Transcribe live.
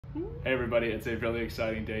Hey everybody, it's a really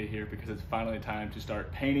exciting day here because it's finally time to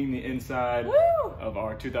start painting the inside of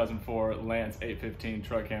our 2004 Lance 815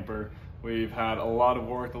 truck camper. We've had a lot of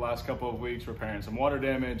work the last couple of weeks repairing some water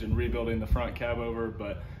damage and rebuilding the front cab over,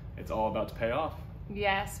 but it's all about to pay off.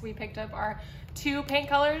 Yes, we picked up our 2 paint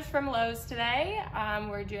colors from Lowe's today.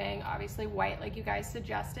 We're doing obviously white like you guys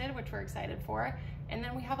suggested, which we're excited for. And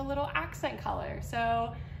then we have a little accent color.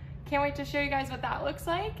 So can't wait to show you guys what that looks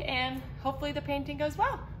like, and hopefully the painting goes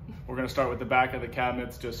well. We're gonna start with the back of the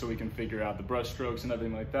cabinets just so we can figure out the brush strokes and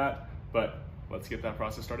everything like that. But let's get that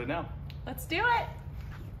process started now. Let's do it.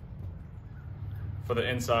 For the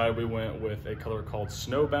inside, we went with a color called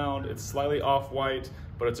Snowbound. It's slightly off-white,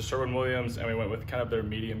 but it's a Sherwin-Williams, and we went with kind of their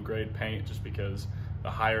medium grade paint just because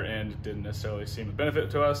the higher end didn't necessarily seem to benefit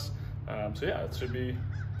to us. So yeah, it should be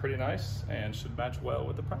pretty nice and should match well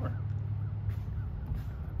with the primer.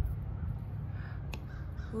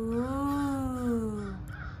 Ooh.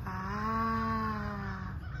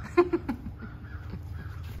 Ah.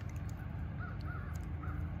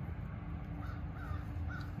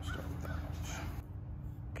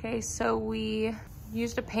 Okay, so we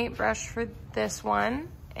used a paintbrush for this one,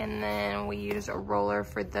 and then we used a roller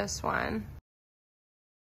for this one.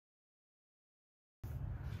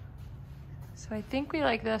 So I think we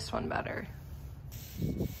like this one better.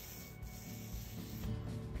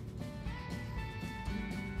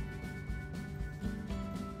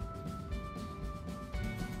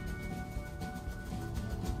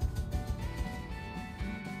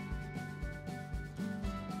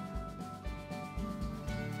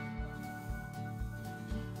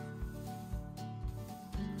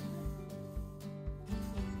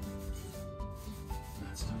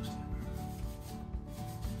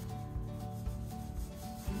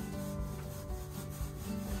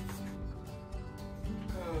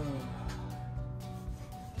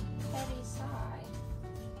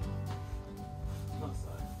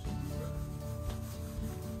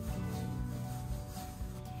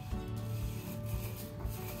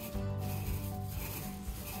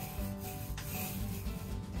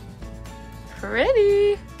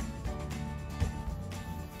 Pretty.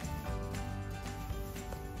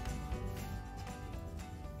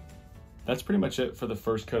 That's pretty much it for the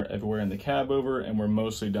first coat everywhere in the cab over, and we're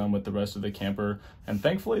mostly done with the rest of the camper. And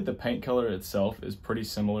thankfully the paint color itself is pretty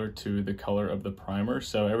similar to the color of the primer,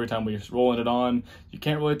 so every time we're rolling it on, you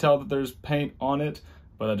can't really tell that there's paint on it,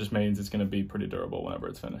 but that just means it's going to be pretty durable whenever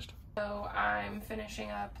it's finished. So I'm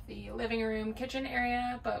finishing up the living room kitchen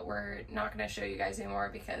area, but we're not going to show you guys anymore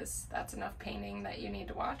because that's enough painting that you need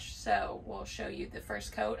to watch. So we'll show you the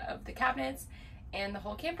first coat of the cabinets and the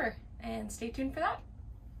whole camper, and stay tuned for that.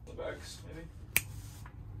 The backs, maybe.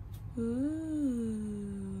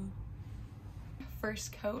 Ooh.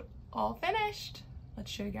 First coat all finished. Let's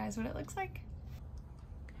show you guys what it looks like.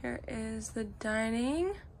 Here is the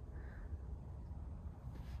dining,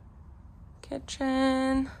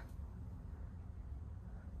 kitchen,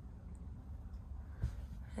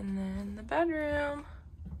 and then the bedroom.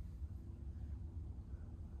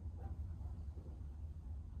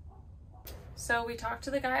 So we talked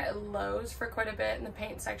to the guy at Lowe's for quite a bit in the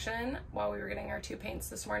paint section while we were getting our 2 paints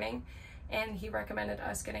this morning, and he recommended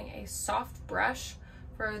us getting a soft brush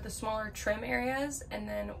for the smaller trim areas, and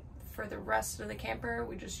then for the rest of the camper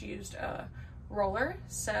we just used a roller.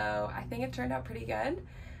 So I think it turned out pretty good.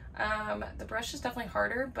 The brush is definitely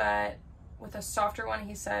harder, but with a softer one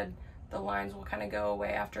he said the lines will kind of go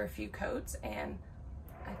away after a few coats, and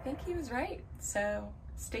I think he was right. So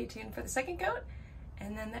stay tuned for the second coat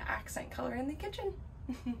and then the accent color in the kitchen.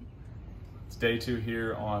 It's day 2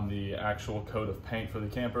 here on the actual coat of paint for the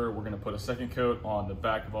camper. We're going to put a second coat on the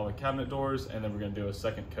back of all the cabinet doors, and then we're going to do a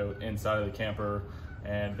second coat inside of the camper,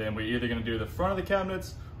 and then we're either going to do the front of the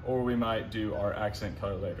cabinets or we might do our accent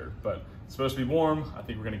color later. But it's supposed to be warm. I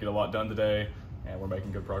think we're going to get a lot done today, and we're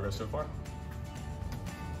making good progress so far.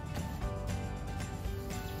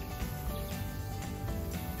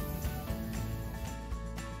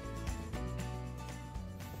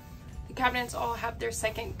 The cabinets all have their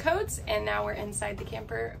second coats, and now we're inside the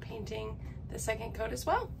camper painting the second coat as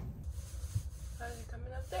well. How's it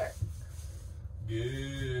coming up there?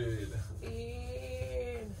 Good.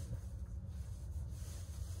 Good.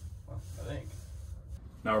 Well, I think.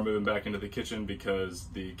 Now we're moving back into the kitchen because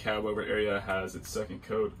the cab over area has its second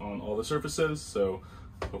coat on all the surfaces, so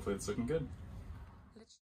hopefully it's looking good.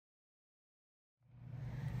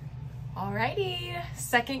 Alrighty,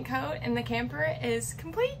 second coat in the camper is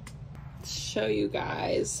complete. Show you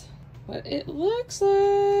guys what it looks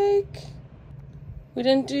like. We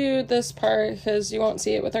didn't do this part because you won't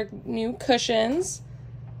see it with our new cushions,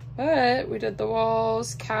 but we did the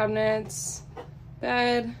walls, cabinets,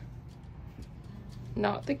 bed.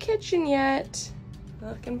 Not the kitchen yet.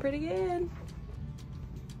 Looking pretty good.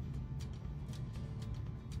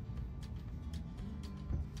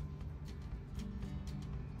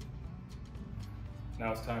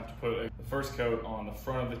 Now it's time to put the first coat on the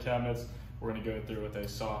front of the cabinets. We're gonna go through with a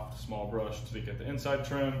soft, small brush to get the inside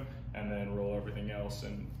trim and then roll everything else,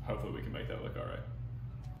 and hopefully we can make that look all right.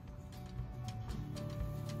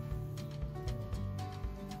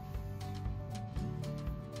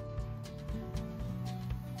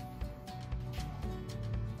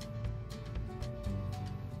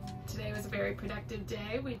 Today was a very productive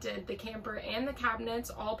day. We did the camper and the cabinets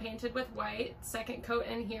all painted with white, second coat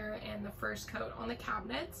in here and the first coat on the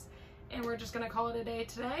cabinets. And we're just gonna call it a day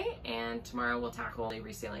today, and tomorrow we'll tackle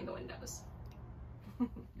resealing the windows.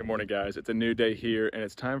 Good morning, guys. It's a new day here, and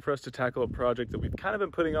it's time for us to tackle a project that we've kind of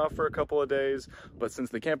been putting off for a couple of days, but since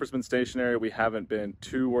the camper's been stationary, we haven't been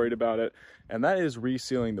too worried about it, and that is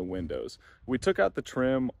resealing the windows. We took out the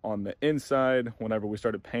trim on the inside whenever we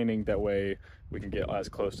started painting, that way we can get as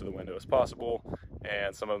close to the window as possible,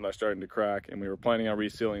 and some of them are starting to crack, and we were planning on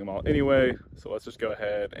resealing them all anyway, so let's just go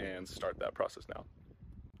ahead and start that process now.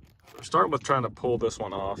 We're starting with trying to pull this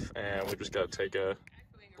one off, and we just got to take a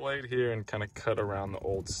blade here and kind of cut around the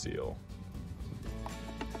old seal.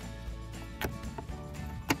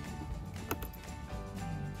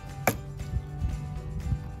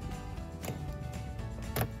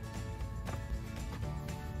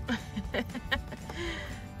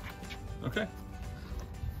 Okay.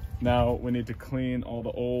 Now we need to clean all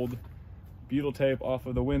the old butyl tape off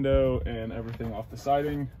of the window and everything off the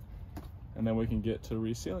siding, and then we can get to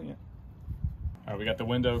resealing it. All right, we got the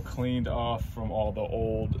window cleaned off from all the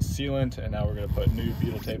old sealant, and now we're gonna put new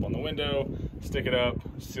butyl tape on the window, stick it up,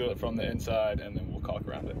 seal it from the inside, and then we'll caulk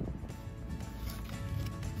around it.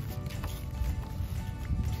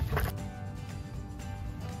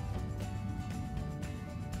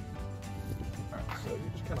 All right, so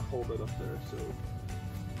you just kind of hold it up there, so.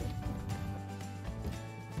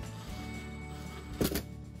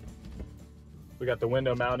 We got the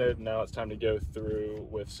window mounted. Now it's time to go through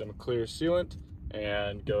with some clear sealant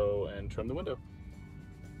and go and trim the window.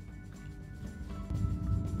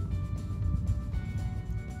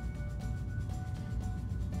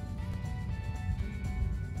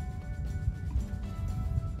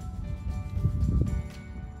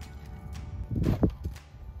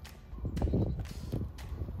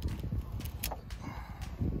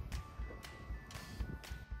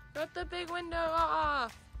 Got the big window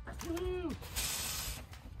off.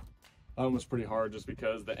 That one was pretty hard just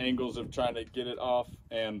because the angles of trying to get it off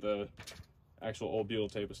and the actual old butyl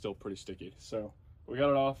tape is still pretty sticky. So we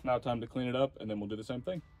got it off, now time to clean it up, and then we'll do the same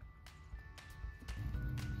thing.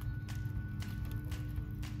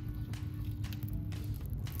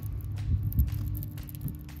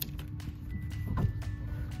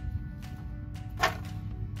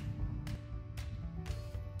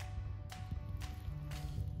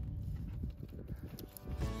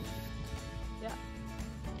 Yeah.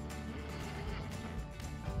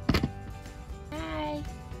 Hi.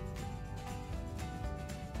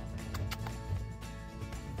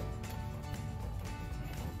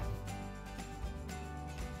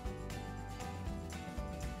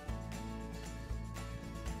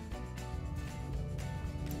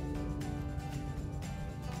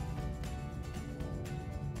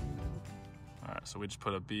 All right, so we just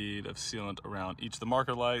put a bead of sealant around each of the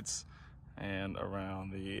marker lights and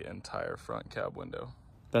around the entire front cab window.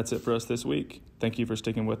 That's it for us this week. Thank you for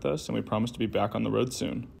sticking with us, and we promise to be back on the road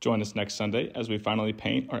soon. Join us next Sunday as we finally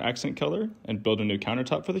paint our accent color and build a new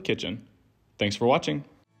countertop for the kitchen. Thanks for watching.